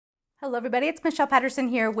Hello everybody, it's Michelle Patterson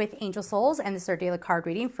here with Angel Souls, and this is our daily card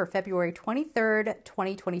reading for February 23rd,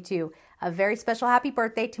 2022. A very special happy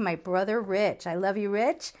birthday to my brother Rich. I love you,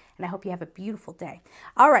 Rich, and I hope you have a beautiful day.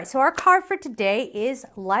 All right, so our card for today is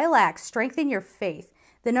Lilac, Strengthen Your Faith.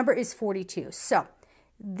 The number is 42. So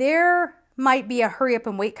there might be a hurry up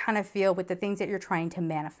and wait kind of feel with the things that you're trying to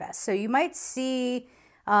manifest. So you might see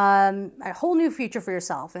a whole new future for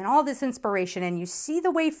yourself and all this inspiration, and you see the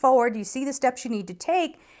way forward, you see the steps you need to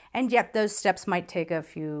take, and yet those steps might take a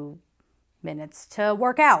few minutes to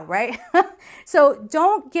work out, right? So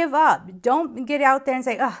don't give up. Don't get out there and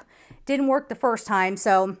say, oh, didn't work the first time,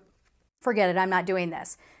 so forget it, I'm not doing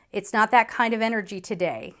this. It's not that kind of energy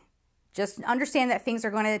today. Just understand that things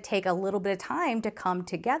are going to take a little bit of time to come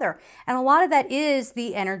together. And a lot of that is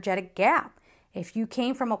the energetic gap. If you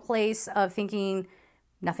came from a place of thinking,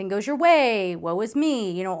 nothing goes your way, woe is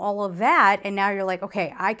me, you know, all of that. And now you're like,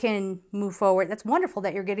 okay, I can move forward. That's wonderful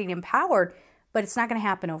that you're getting empowered, but it's not going to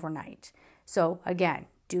happen overnight. So again,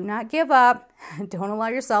 do not give up. Don't allow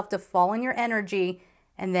yourself to fall in your energy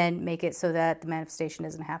and then make it so that the manifestation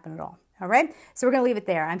doesn't happen at all. All right. So we're going to leave it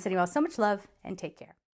there. I'm sending you all so much love and take care.